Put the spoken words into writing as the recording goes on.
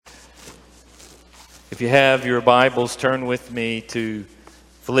If you have your Bibles, turn with me to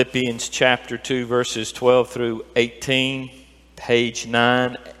Philippians chapter 2, verses 12 through 18, page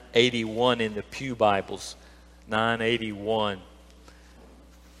 981 in the Pew Bibles, 981.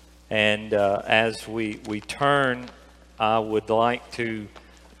 And as we turn, I would like to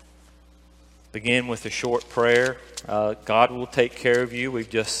begin with a short prayer. God will take care of you. We've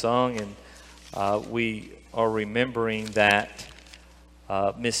just sung, and we are remembering that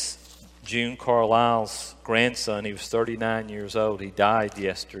Miss June Carlisle's grandson, he was 39 years old. He died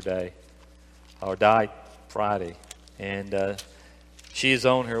yesterday, or died Friday. And she is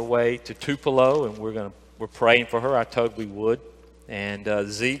on her way to Tupelo, and we're praying for her. I told we would. And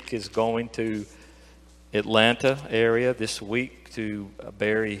Zeke is going to Atlanta area this week to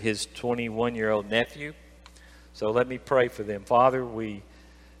bury his 21-year-old nephew. So let me pray for them. Father, we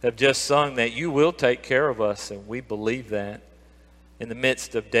have just sung that you will take care of us, and we believe that. In the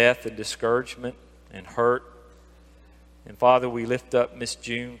midst of death and discouragement and hurt. And Father, we lift up Miss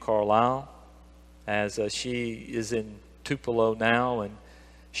June Carlisle as she is in Tupelo now, and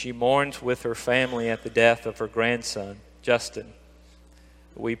she mourns with her family at the death of her grandson, Justin.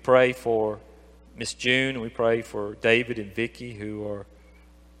 We pray for Miss June, and we pray for David and Vicky, who are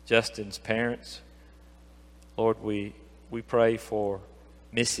Justin's parents. Lord, we pray for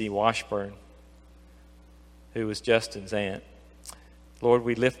Missy Washburn, who was Justin's aunt. Lord,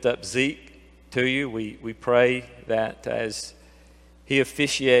 we lift up Zeke to you. We pray that as he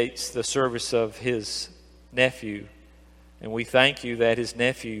officiates the service of his nephew, and we thank you that his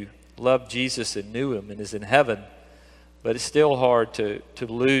nephew loved Jesus and knew him and is in heaven, but it's still hard to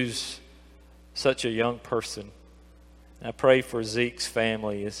lose such a young person. I pray for Zeke's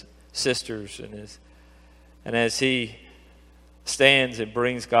family, his sisters, and as he stands and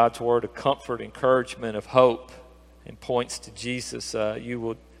brings God's word of comfort, encouragement, of hope, and points to Jesus, you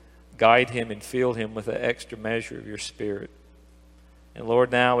will guide him and fill him with an extra measure of your Spirit. And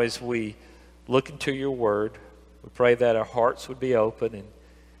Lord, now as we look into your word, we pray that our hearts would be open, and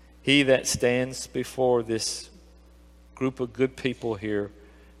he that stands before this group of good people here,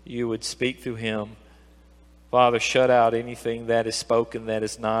 you would speak through him. Father, shut out anything that is spoken that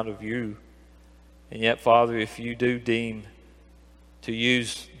is not of you. And yet, Father, if you do deem to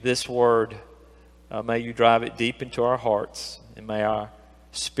use this word, may you drive it deep into our hearts, and may our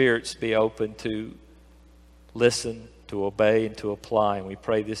spirits be open to listen, to obey, and to apply. And we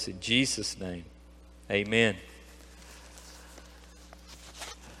pray this in Jesus' name. Amen.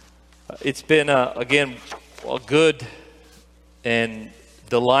 It's been, again, a good and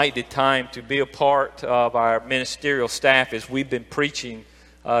delighted time to be a part of our ministerial staff as we've been preaching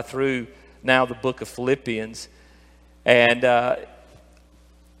through now the book of Philippians. And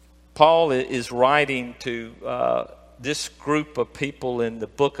Paul is writing to this group of people in the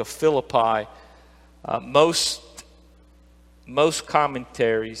book of Philippi. Most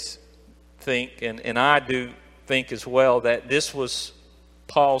commentaries think, and I do think as well, that this was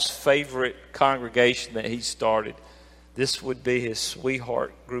Paul's favorite congregation that he started. This would be his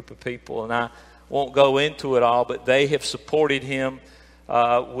sweetheart group of people. And I won't go into it all, but they have supported him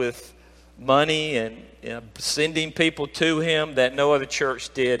with money and sending people to him that no other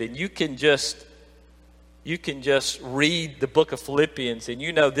church did. And you can just read the book of Philippians, and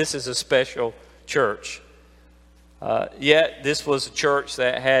you know this is a special church. Yet this was a church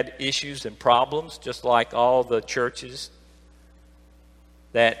that had issues and problems, just like all the churches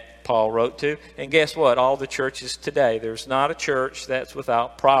that Paul wrote to. And guess what? All the churches today, there's not a church that's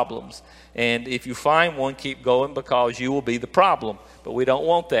without problems. And if you find one, keep going, because you will be the problem. But we don't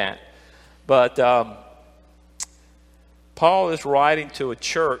want that. But Paul is writing to a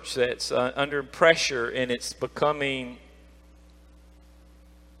church that's under pressure, and it's becoming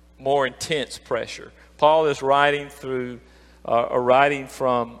more intense pressure. Paul is writing from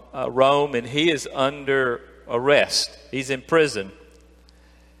Rome, and he is under arrest. He's in prison,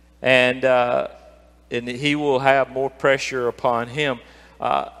 and he will have more pressure upon him.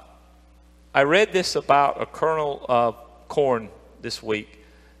 I read this about a kernel of corn this week,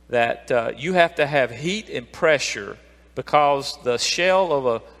 that you have to have heat and pressure because the shell of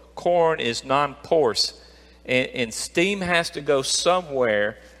a corn is non-porous, and steam has to go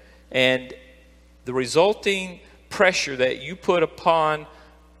somewhere, and the resulting pressure that you put upon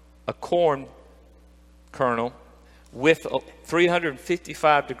a corn kernel with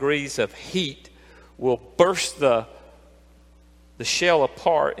 355 degrees of heat will burst the shell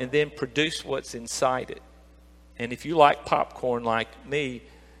apart and then produce what's inside it. And if you like popcorn like me,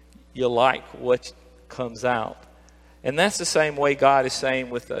 you like what comes out. And that's the same way God is saying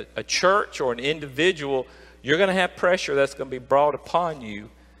with a church or an individual. You're going to have pressure that's going to be brought upon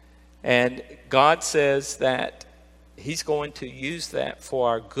you. And God says that He's going to use that for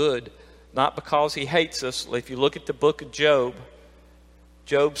our good, not because He hates us. If you look at the book of Job,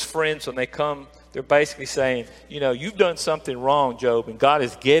 Job's friends, when they come, they're basically saying, you've done something wrong, Job, and God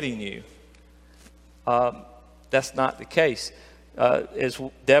is getting you. That's not the case. As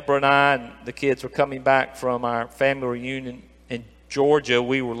Deborah and I and the kids were coming back from our family reunion in Georgia,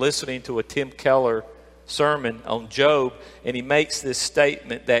 we were listening to a Tim Keller sermon on Job, and he makes this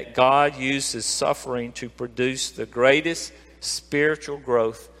statement that God uses suffering to produce the greatest spiritual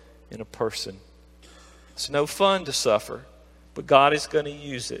growth in a person. It's no fun to suffer, but God is going to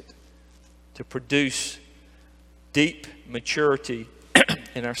use it to produce deep maturity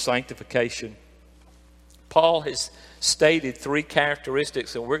in our sanctification. Paul has stated 3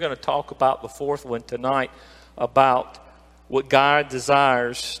 characteristics, and we're going to talk about the 4th one tonight, about what God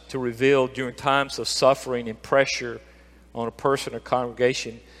desires to reveal during times of suffering and pressure on a person or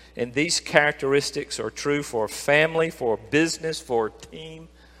congregation. And these characteristics are true for a family, for a business, for a team,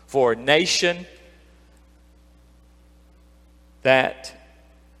 for a nation. That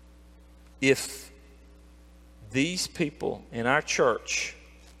if these people in our church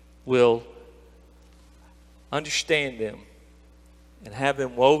will understand them and have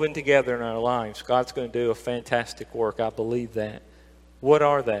them woven together in our lives, God's going to do a fantastic work. I believe that. What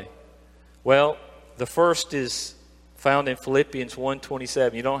are they? Well, the first is found in Philippians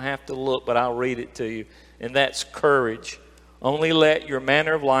 1:27. You don't have to look, but I'll read it to you. And that's courage. Only let your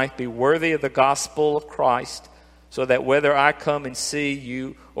manner of life be worthy of the gospel of Christ, so that whether I come and see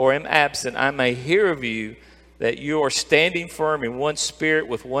you or am absent, I may hear of you that you are standing firm in one spirit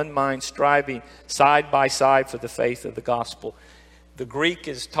with one mind, striving side by side for the faith of the gospel. The Greek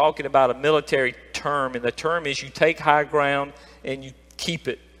is talking about a military term, and the term is you take high ground and you keep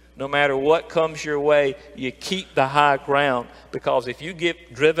it. No matter what comes your way, you keep the high ground, because if you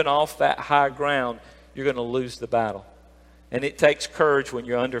get driven off that high ground, you're going to lose the battle. And it takes courage when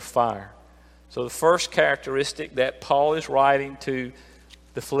you're under fire. So the first characteristic that Paul is writing to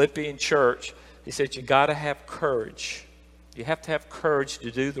the Philippian church, he said, you got to have courage. You have to have courage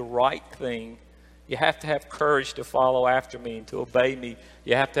to do the right thing. You have to have courage to follow after me and to obey me.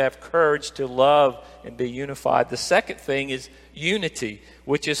 You have to have courage to love and be unified. The second thing is unity,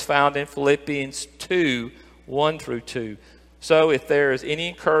 which is found in Philippians 2:1-2. So if there is any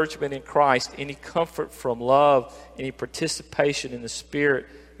encouragement in Christ, any comfort from love, any participation in the Spirit,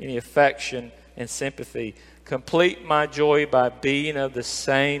 any affection and sympathy, complete my joy by being of the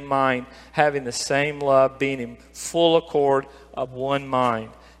same mind, having the same love, being in full accord of one mind.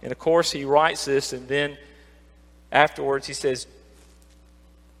 And of course, he writes this, and then afterwards he says,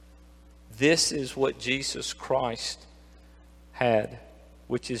 this is what Jesus Christ had,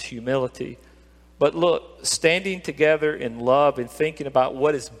 which is humility. But look, standing together in love and thinking about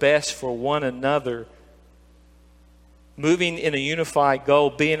what is best for one another, moving in a unified goal,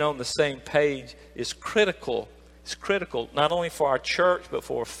 being on the same page is critical. It's critical not only for our church, but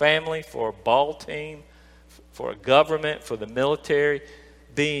for a family, for a ball team, for a government, for the military.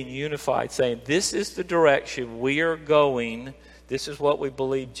 Being unified, saying this is the direction we are going. This is what we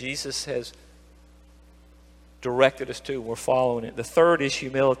believe Jesus has directed us to. We're following it. The third is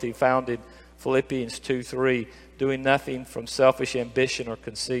humility, found in Philippians 2:3, doing nothing from selfish ambition or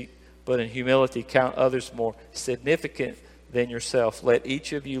conceit, but in humility count others more significant than yourself. Let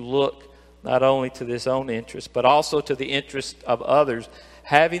each of you look not only to his own interest, but also to the interest of others,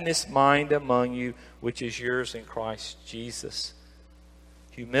 having this mind among you, which is yours in Christ Jesus.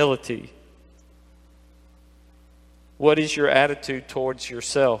 Humility. What is your attitude towards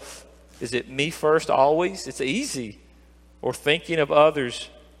yourself? Is it me first always? It's easy. Or thinking of others,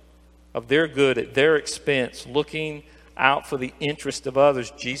 of their good at their expense, looking out for the interest of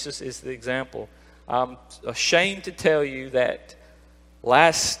others. Jesus is the example. I'm ashamed to tell you that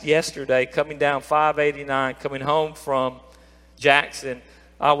yesterday, coming down 589, coming home from Jackson,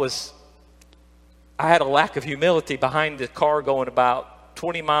 I had a lack of humility behind the car going about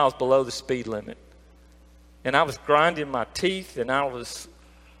 20 miles below the speed limit. And I was grinding my teeth, and I was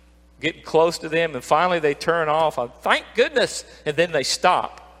getting close to them, and finally they turn off. Thank goodness. And then they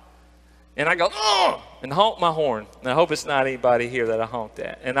stop. And I go, oh, and honk my horn. And I hope it's not anybody here that I honked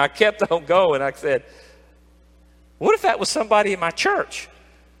at. And I kept on going. I said, what if that was somebody in my church?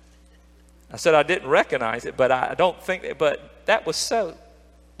 I said I didn't recognize it, but I don't think that, but that was so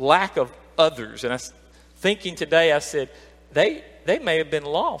lack of others. And I was thinking today, I said, they may have been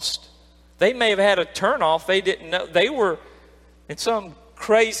lost. They may have had a turnoff. They didn't know. They were, and some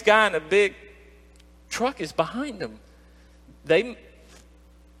crazed guy in a big truck is behind them.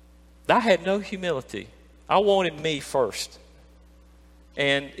 I had no humility. I wanted me first.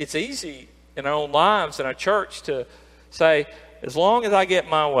 And it's easy in our own lives, in our church, to say, as long as I get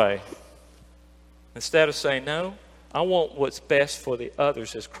my way, instead of saying, no, I want what's best for the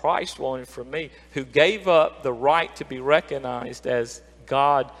others, as Christ wanted for me, who gave up the right to be recognized as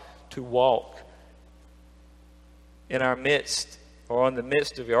God to walk in our midst, or on the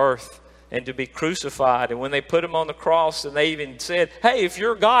midst of the earth, and to be crucified. And when they put him on the cross, and they even said, hey, if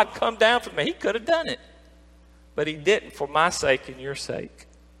you're God, come down from me. He could have done it. But he didn't, for my sake and your sake.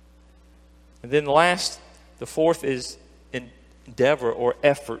 And then the fourth is endeavor or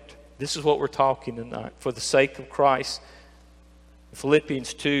effort. This is what we're talking tonight. For the sake of Christ.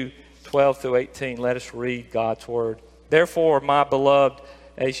 Philippians 2:12-18. Let us read God's word. Therefore, my beloved,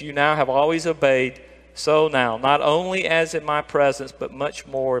 as you now have always obeyed, so now, not only as in my presence, but much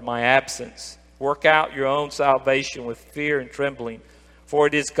more in my absence, work out your own salvation with fear and trembling. For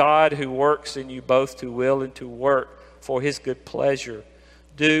it is God who works in you both to will and to work for his good pleasure.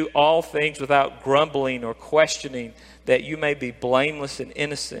 Do all things without grumbling or questioning, that you may be blameless and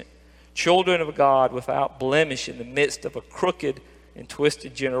innocent, children of God without blemish in the midst of a crooked and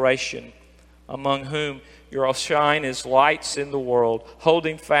twisted generation, among whom you all shine as lights in the world,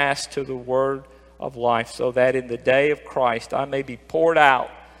 holding fast to the word of life, so that in the day of Christ I may be poured out,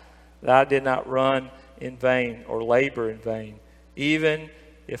 that I did not run in vain or labor in vain. Even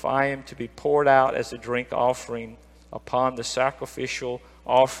if I am to be poured out as a drink offering upon the sacrificial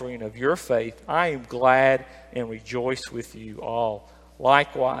offering of your faith, I am glad and rejoice with you all.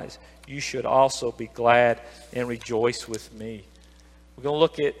 Likewise, you should also be glad and rejoice with me. We're going to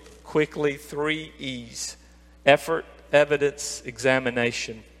look at quickly 3 E's. Effort, evidence,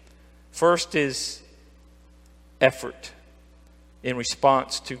 examination. First is effort in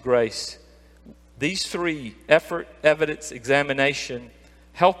response to grace. These 3, effort, evidence, examination,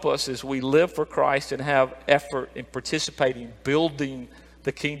 help us as we live for Christ and have effort in participating, building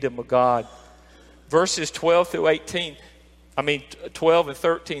the kingdom of God. Verses 12 and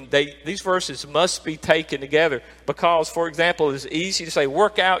 13, these verses must be taken together because, for example, it's easy to say,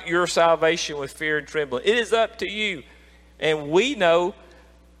 work out your salvation with fear and trembling. It is up to you. And we know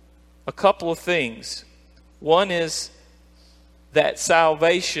a couple of things. One is that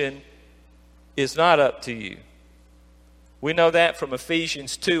salvation is not up to you. We know that from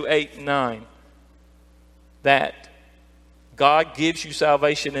Ephesians 2:8 and 9, that God gives you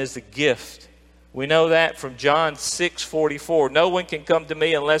salvation as a gift. We know that from John 6:44. No one can come to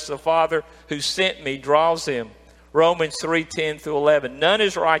me unless the Father who sent me draws him. Romans 3:10-11. None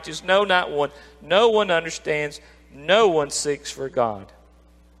is righteous, no, not one. No one understands, no one seeks for God.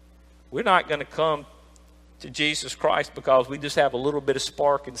 We're not going to come to Jesus Christ because we just have a little bit of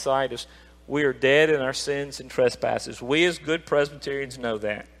spark inside us. We are dead in our sins and trespasses. We as good Presbyterians know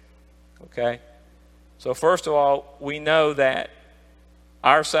that. Okay? So first of all, we know that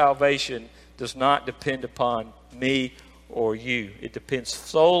our salvation does not depend upon me or you. It depends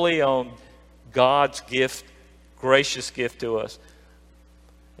solely on God's gift, gracious gift to us.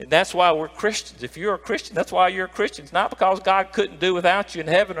 And that's why we're Christians. If you're a Christian, that's why you're a Christian. It's not because God couldn't do without you in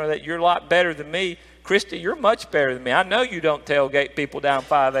heaven or that you're a lot better than me. Christy, you're much better than me. I know you don't tailgate people down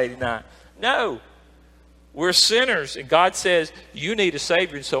 589. No. We're sinners, and God says, you need a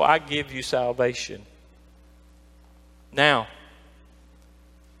Savior, and so I give you salvation. Now,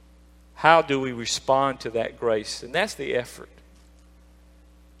 how do we respond to that grace? And that's the effort.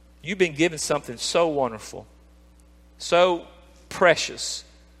 You've been given something so wonderful, so precious.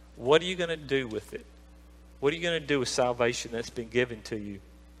 What are you going to do with it? What are you going to do with salvation that's been given to you?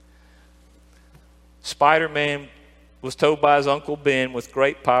 Spider-Man was told by his Uncle Ben, with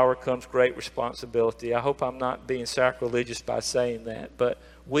great power comes great responsibility. I hope I'm not being sacrilegious by saying that, but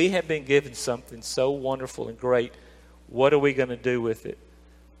we have been given something so wonderful and great. What are we going to do with it?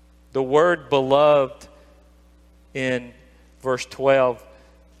 The word beloved in verse 12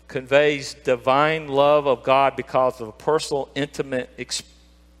 conveys divine love of God because of a personal, intimate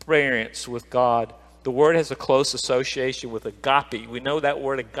experience with God. The word has a close association with agape. We know that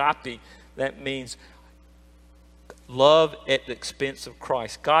word agape. That means love at the expense of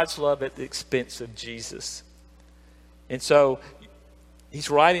Christ. God's love at the expense of Jesus. And so he's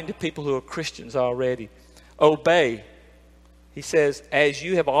writing to people who are Christians already. Obey. He says, as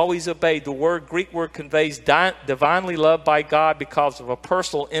you have always obeyed. The Greek word conveys divinely loved by God because of a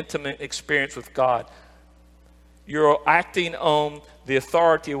personal, intimate experience with God. You're acting on the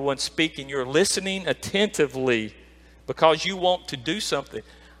authority of one speaking. You're listening attentively because you want to do something.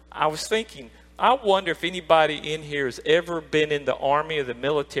 I was thinking, I wonder if anybody in here has ever been in the army or the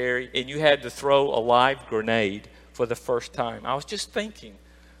military and you had to throw a live grenade for the first time. I was just thinking,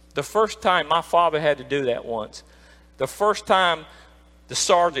 the first time my father had to do that once. The first time the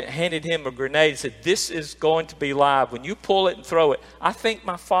sergeant handed him a grenade and said, "This is going to be live. When you pull it and throw it." I think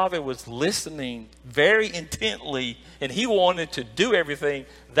my father was listening very intently, and he wanted to do everything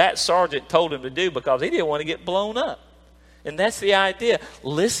that sergeant told him to do because he didn't want to get blown up. And that's the idea,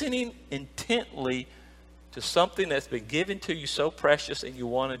 listening intently to something that's been given to you so precious and you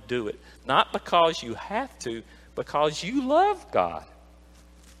want to do it. Not because you have to, because you love God.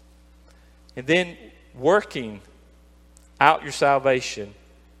 And then working out your salvation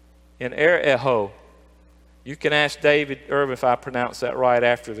in ereho. You can ask David Irvin if I pronounce that right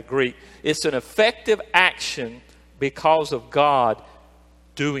after the Greek. It's an effective action because of God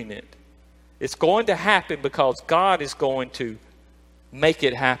doing it. It's going to happen because God is going to make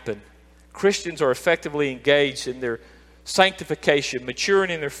it happen. Christians are effectively engaged in their sanctification, maturing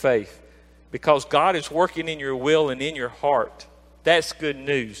in their faith, because God is working in your will and in your heart. That's good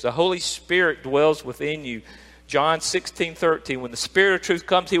news. The Holy Spirit dwells within you. John 16:13, when the Spirit of truth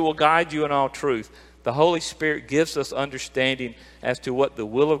comes, He will guide you in all truth. The Holy Spirit gives us understanding as to what the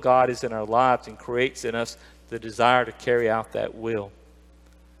will of God is in our lives and creates in us the desire to carry out that will.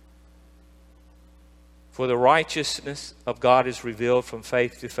 For the righteousness of God is revealed from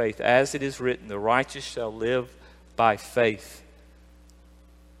faith to faith. As it is written, the righteous shall live by faith.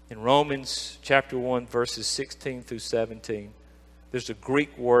 In Romans chapter 1, verses 16 through 17, there's a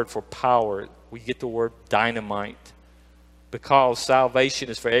Greek word for power. We get the word dynamite. Because salvation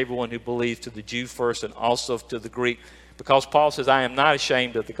is for everyone who believes, to the Jew first and also to the Greek. Because Paul says, I am not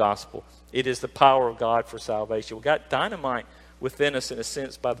ashamed of the gospel. It is the power of God for salvation. We've got dynamite within us, in a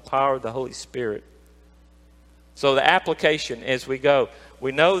sense, by the power of the Holy Spirit. So the application as we go,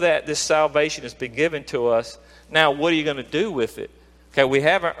 we know that this salvation has been given to us. Now, what are you going to do with it? Okay, we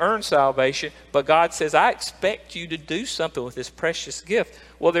haven't earned salvation, but God says, I expect you to do something with this precious gift.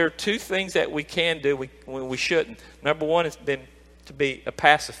 Well, there are two things that we can do when we shouldn't. Number one has been to be a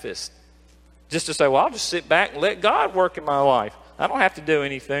pacifist. Just to say, well, I'll just sit back and let God work in my life. I don't have to do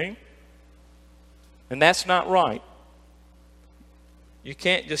anything. And that's not right. You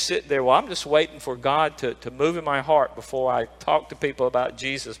can't just sit there, well, I'm just waiting for God to move in my heart before I talk to people about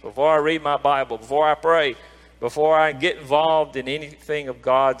Jesus, before I read my Bible, before I pray, before I get involved in anything of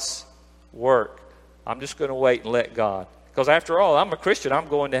God's work. I'm just going to wait and let God. Because after all, I'm a Christian. I'm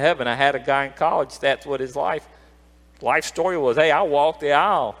going to heaven. I had a guy in college, that's what his life story was. Hey, I walked the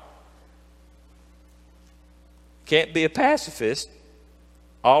aisle. Can't be a pacifist.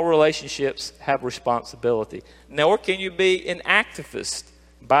 All relationships have responsibility. Nor can you be an activist.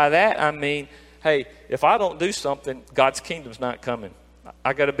 By that I mean, hey, if I don't do something, God's kingdom's not coming.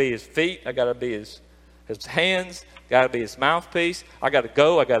 I got to be His feet. I got to be His hands. Got to be His mouthpiece. I got to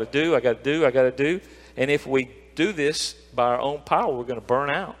go. I got to do. I got to do. I got to do. And if we do this by our own power, we're going to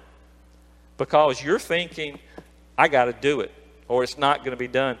burn out. Because you're thinking, I got to do it, or it's not going to be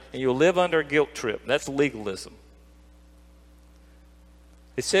done. And you'll live under a guilt trip. That's legalism.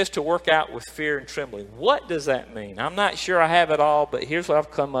 It says to work out with fear and trembling. What does that mean? I'm not sure I have it all, but here's what I've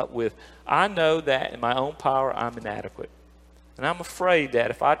come up with. I know that in my own power, I'm inadequate. And I'm afraid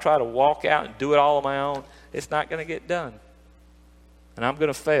that if I try to walk out and do it all on my own, it's not going to get done. And I'm going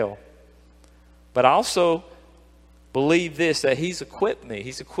to fail. But I also believe this, that He's equipped me.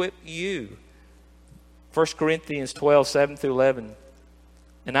 He's equipped you. 1 Corinthians 12, 7 through 11.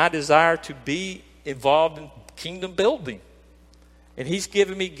 And I desire to be involved in kingdom building. And He's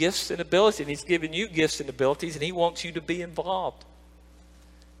given me gifts and abilities, and He's given you gifts and abilities, and He wants you to be involved.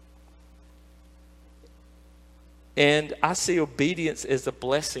 And I see obedience as a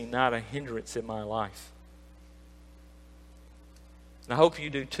blessing, not a hindrance in my life. And I hope you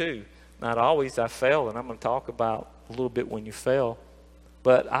do too. Not always I fail, and I'm going to talk about a little bit when you fail.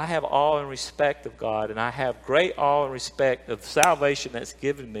 But I have awe and respect of God, and I have great awe and respect of salvation that's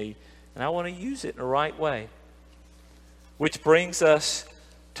given me, and I want to use it in the right way. Which brings us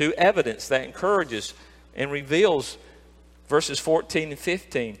to evidence that encourages and reveals verses 14 and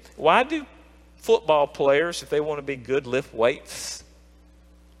 15. Why do football players, if they want to be good, lift weights?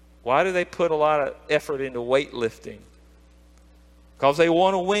 Why do they put a lot of effort into weightlifting? Because they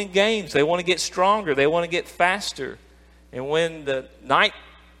want to win games. They want to get stronger. They want to get faster. And when the night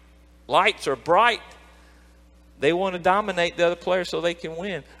lights are bright, they want to dominate the other player so they can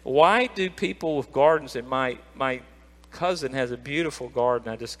win. Why do people with gardens, and my cousin has a beautiful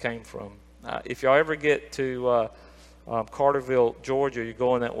garden I just came from. If y'all ever get to Carterville, Georgia, you're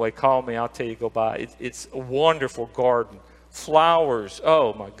going that way, call me. I'll tell you, go by. It's a wonderful garden. Flowers.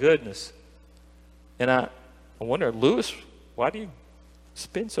 Oh, my goodness. And I wonder, Lewis, why do you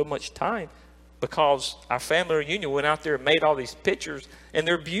spend so much time? Because our family reunion went out there and made all these pictures, and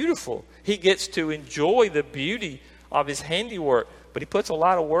they're beautiful. He gets to enjoy the beauty of his handiwork. But he puts a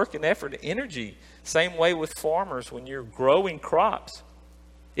lot of work and effort and energy. Same way with farmers when you're growing crops.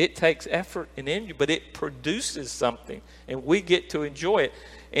 It takes effort and energy, but it produces something, and we get to enjoy it.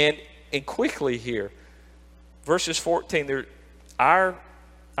 And quickly here, verses 14, they're our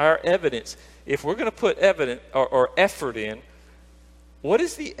evidence. If we're going to put evidence or effort in, what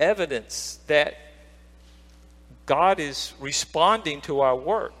is the evidence that God is responding to our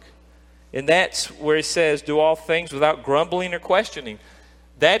work? And that's where he says, do all things without grumbling or questioning.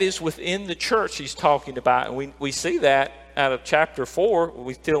 That is within the church he's talking about. And we see that out of chapter 4,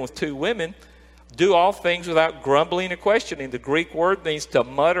 we're dealing with two women. Do all things without grumbling or questioning. The Greek word means to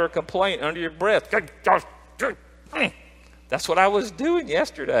mutter or complain under your breath. That's what I was doing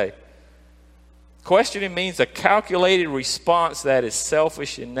yesterday. Questioning means a calculated response that is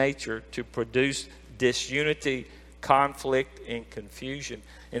selfish in nature to produce disunity, conflict, and confusion.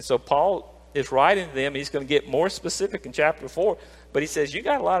 And so Paul is writing to them. He's going to get more specific in chapter 4. But he says, you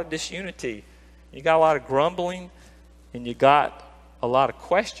got a lot of disunity. You got a lot of grumbling. And you got a lot of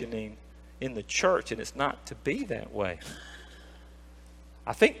questioning in the church. And it's not to be that way.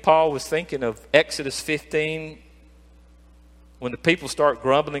 I think Paul was thinking of Exodus 15. When the people start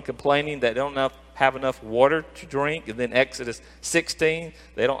grumbling, complaining that they don't have enough water to drink. And then Exodus 16,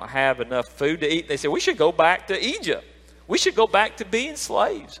 they don't have enough food to eat. They say, we should go back to Egypt. We should go back to being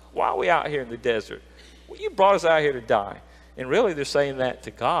slaves. Why are we out here in the desert? Well, you brought us out here to die. And really they're saying that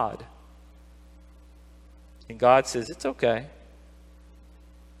to God. And God says, it's okay.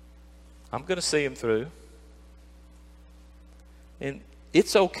 I'm going to see them through. And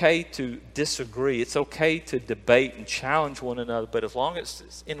it's okay to disagree. It's okay to debate and challenge one another. But as long as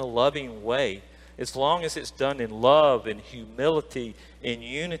it's in a loving way, as long as it's done in love and humility and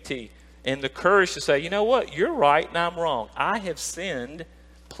unity and the courage to say, you know what, you're right and I'm wrong. I have sinned.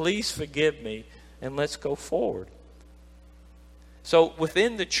 Please forgive me and let's go forward. So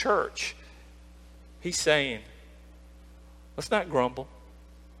within the church, he's saying, let's not grumble.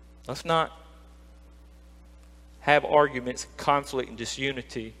 Let's not have arguments, conflict, and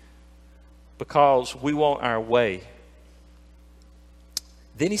disunity because we want our way.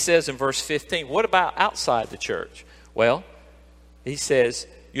 Then he says in verse 15, what about outside the church? Well, he says,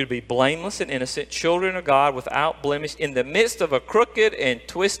 you're to be blameless and innocent, children of God without blemish, in the midst of a crooked and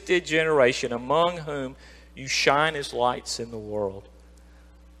twisted generation, among whom you shine as lights in the world.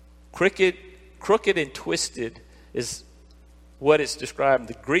 Crooked and twisted is what it's describing.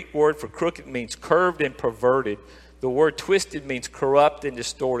 The Greek word for crooked means curved and perverted. The word twisted means corrupt and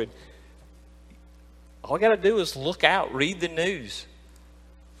distorted. All I got to do is look out, read the news.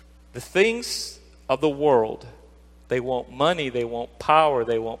 The things of the world, they want money, they want power,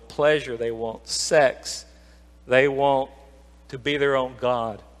 they want pleasure, they want sex. They want to be their own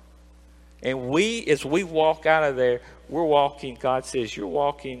God. And we, as we walk out of there, we're walking, God says, you're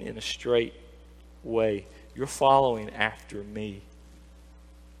walking in a straight way. You're following after me.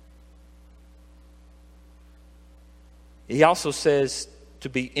 He also says to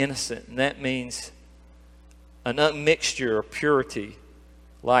be innocent, and that means an unmixture or purity,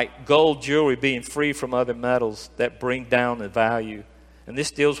 like gold jewelry being free from other metals that bring down the value. And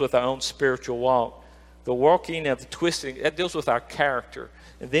this deals with our own spiritual walk. The walking of the twisting, that deals with our character.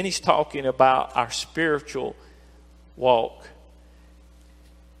 And then he's talking about our spiritual walk.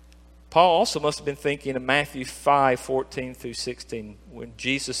 Paul also must have been thinking of Matthew 5:14 through 16, when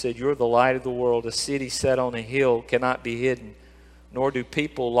Jesus said, you're the light of the world. A city set on a hill cannot be hidden, nor do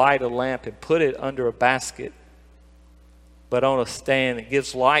people light a lamp and put it under a basket, but on a stand. It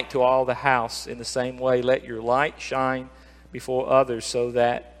gives light to all the house. In the same way, let your light shine before others so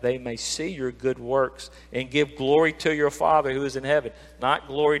that they may see your good works and give glory to your Father who is in heaven. Not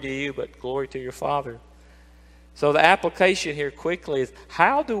glory to you, but glory to your Father. So the application here quickly is,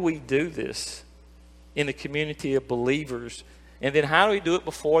 how do we do this in the community of believers? And then how do we do it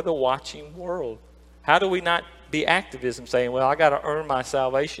before the watching world? How do we not be activism, saying, well, I got to earn my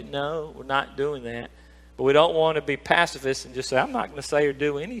salvation? No, we're not doing that. But we don't want to be pacifists and just say, I'm not going to say or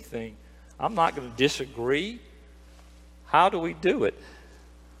do anything. I'm not going to disagree. How do we do it?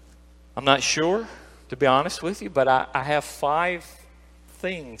 I'm not sure, to be honest with you, but I have 5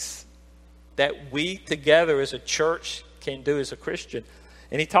 things that we together as a church can do as a Christian.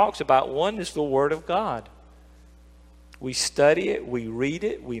 And he talks about, one is the Word of God. We study it, we read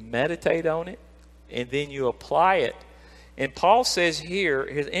it, we meditate on it, and then you apply it. And Paul says here,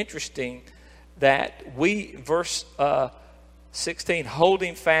 it's interesting, that we, verse 16,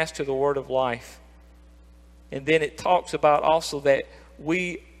 holding fast to the word of life. And then it talks about also that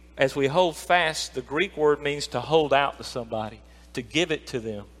we, as we hold fast, the Greek word means to hold out to somebody, to give it to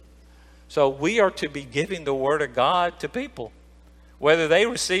them. So we are to be giving the Word of God to people. Whether they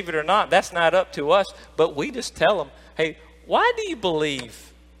receive it or not, that's not up to us. But we just tell them, hey, why do you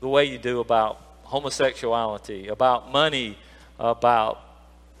believe the way you do about homosexuality, about money, about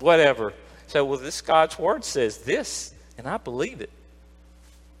whatever? So, well, this God's Word says this, and I believe it.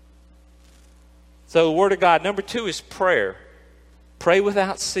 So the Word of God. Number 2 is prayer. Pray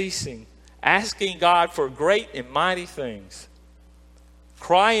without ceasing. Asking God for great and mighty things.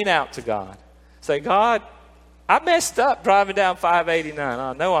 Crying out to God. Say, God, I messed up driving down 589.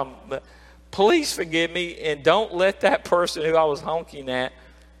 I know but please forgive me, and don't let that person who I was honking at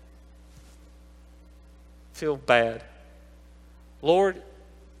feel bad. Lord,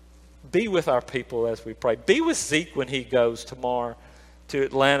 be with our people as we pray. Be with Zeke when he goes tomorrow to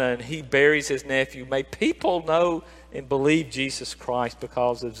Atlanta and he buries his nephew. May people know and believe Jesus Christ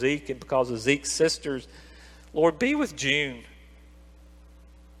because of Zeke and because of Zeke's sisters. Lord, be with June.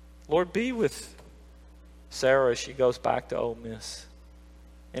 Lord, be with Sarah as she goes back to Ole Miss.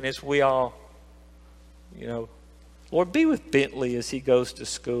 And as we all, Lord, be with Bentley as he goes to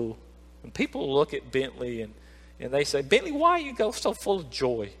school. And people look at Bentley and they say, Bentley, why you go so full of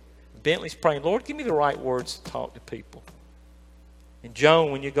joy? Bentley's praying, Lord, give me the right words to talk to people. And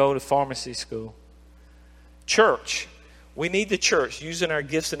Joan, when you go to pharmacy school. Church. We need the church using our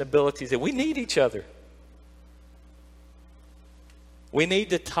gifts and abilities. That we need each other. We need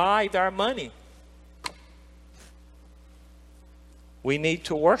to tithe our money. We need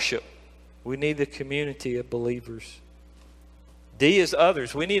to worship. We need the community of believers. D is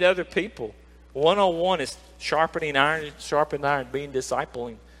others. We need other people. 101 is sharpening iron, being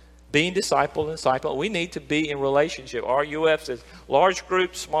discipling. Being discipled and discipled. We need to be in relationship. RUF says large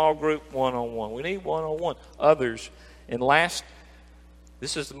group, small group, one-on-one. We need one-on-one. Others. And last,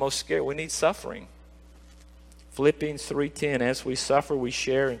 this is the most scary. We need suffering. Philippians 3:10, as we suffer, we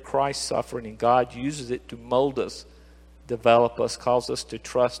share in Christ's suffering, and God uses it to mold us, develop us, cause us to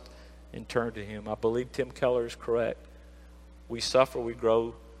trust and turn to Him. I believe Tim Keller is correct. We suffer, we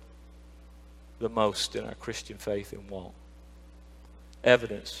grow the most in our Christian faith and walk.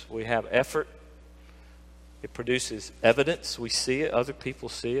 Evidence. We have effort. It produces evidence. We see it. Other people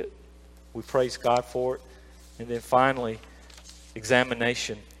see it. We praise God for it. And then finally,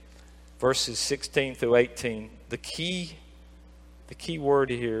 examination. Verses 16 through 18. The key word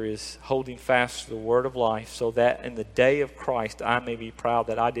here is holding fast to the word of life, so that in the day of Christ I may be proud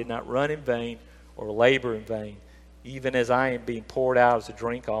that I did not run in vain or labor in vain, even as I am being poured out as a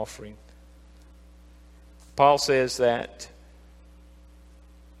drink offering. Paul says that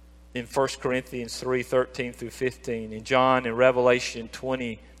in 1 Corinthians 3:13 through 15, in John in Revelation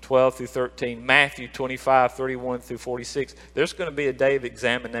 20:12 through 13, Matthew 25:31 through 46, there's going to be a day of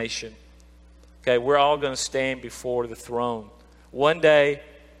examination. Okay, we're all going to stand before the throne. One day,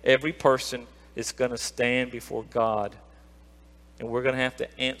 every person is going to stand before God. And we're going to have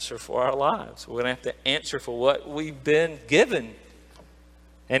to answer for our lives. We're going to have to answer for what we've been given.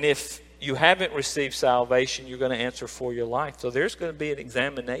 And if you haven't received salvation, you're going to answer for your life. So there's going to be an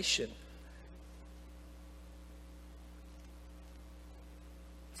examination.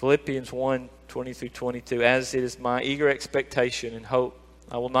 Philippians 1:20 through 22. As it is my eager expectation and hope,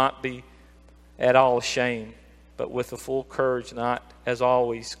 I will not be at all ashamed, but with a full courage, not as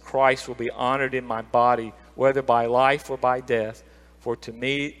always, Christ will be honored in my body, whether by life or by death. For to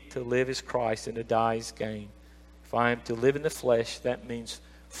me to live is Christ and to die is gain. If I am to live in the flesh, that means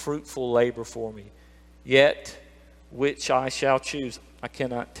fruitful labor for me. Yet, which I shall choose, I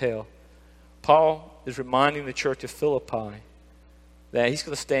cannot tell. Paul is reminding the church of Philippi that he's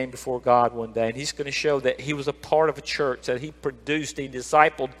going to stand before God one day, and he's going to show that he was a part of a church, that he produced, he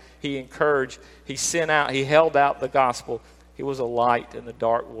discipled, he encouraged, he sent out, he held out the gospel. He was a light in the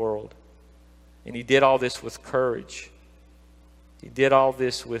dark world. And he did all this with courage. He did all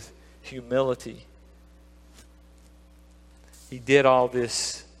this with humility. He did all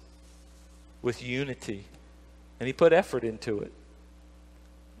this with unity. And he put effort into it.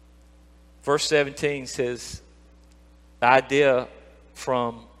 Verse 17 says, the idea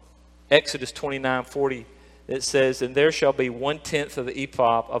from Exodus 29:40, it says, and there shall be 1/10 of the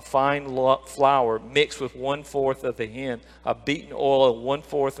ephah of fine flour mixed with 1/4 of the hin of beaten oil and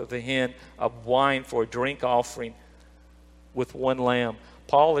 1/4 of the hin of wine for a drink offering with one lamb.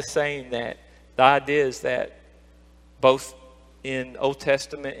 Paul is saying that the idea is that both in Old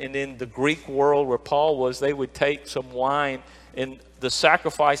Testament and in the Greek world where Paul was, they would take some wine and the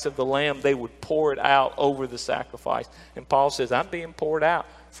sacrifice of the lamb, they would pour it out over the sacrifice. And Paul says, I'm being poured out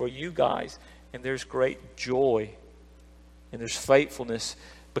for you guys. And there's great joy and there's faithfulness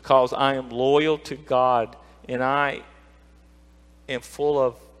because I am loyal to God and I am full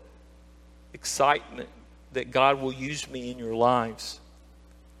of excitement that God will use me in your lives.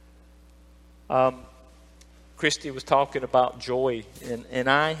 Christy was talking about joy, and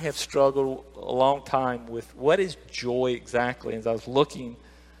I have struggled a long time with what is joy exactly. As I was looking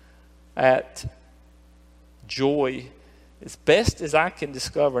at joy, as best as I can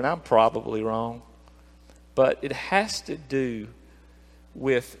discover, and I'm probably wrong, but it has to do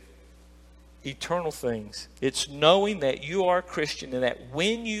with eternal things. It's knowing that you are a Christian and that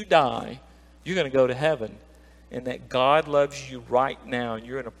when you die, you're going to go to heaven, and that God loves you right now and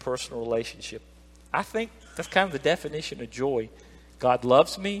you're in a personal relationship. I think that's kind of the definition of joy. God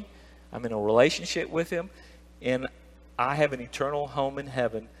loves me, I'm in a relationship with Him, and I have an eternal home in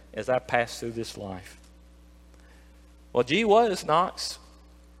heaven as I pass through this life. Well, gee whiz, Knox,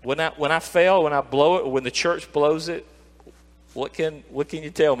 when I fail, when I blow it, or when the church blows it, what can you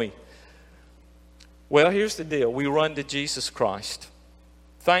tell me? Well, here's the deal. We run to Jesus Christ.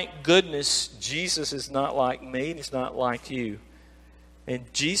 Thank goodness Jesus is not like me and He's not like you.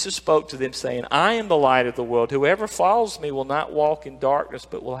 And Jesus spoke to them saying, I am the light of the world. Whoever follows me will not walk in darkness,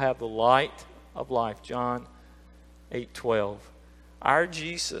 but will have the light of life. John 8:12. Our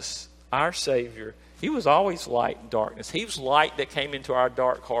Jesus, our Savior, He was always light in darkness. He was light that came into our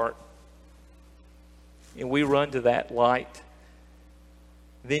dark heart. And we run to that light.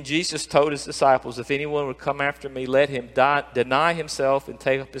 Then Jesus told His disciples, if anyone would come after me, let him deny himself and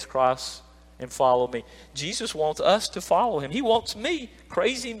take up his cross and follow me. Jesus wants us to follow Him. He wants me,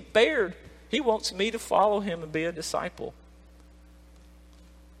 crazy Baird. He wants me to follow Him and be a disciple.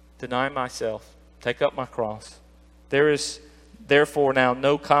 Deny myself, take up my cross. There is therefore now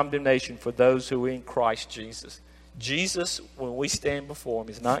no condemnation for those who are in Christ Jesus. Jesus, when we stand before Him,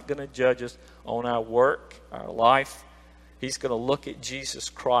 is not going to judge us on our work, our life. He's going to look at Jesus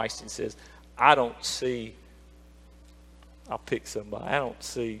Christ and says, I'll pick somebody. I don't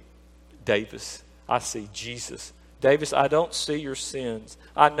see Davis. I see Jesus. Davis, I don't see your sins.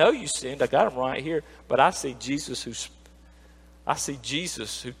 I know you sinned. I got them right here. But I see Jesus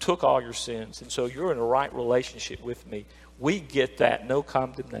who took all your sins. And so you're in a right relationship with me. We get that. No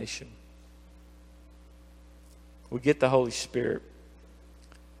condemnation. We get the Holy Spirit.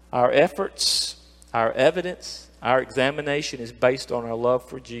 Our efforts, our evidence, our examination is based on our love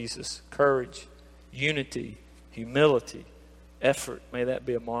for Jesus. Courage, unity, humility, effort. May that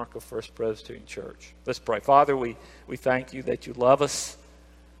be a mark of First Presbyterian Church. Let's pray. Father, we thank You that You love us.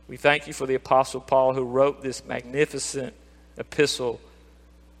 We thank You for the Apostle Paul who wrote this magnificent epistle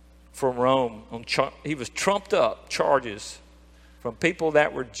from Rome. He was trumped up charges from people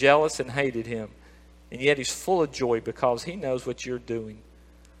that were jealous and hated him. And yet he's full of joy because he knows what You're doing.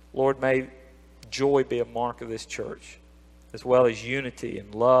 Lord, may joy be a mark of this church, as well as unity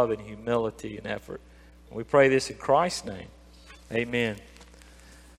and love and humility and effort. And we pray this in Christ's name. Amen.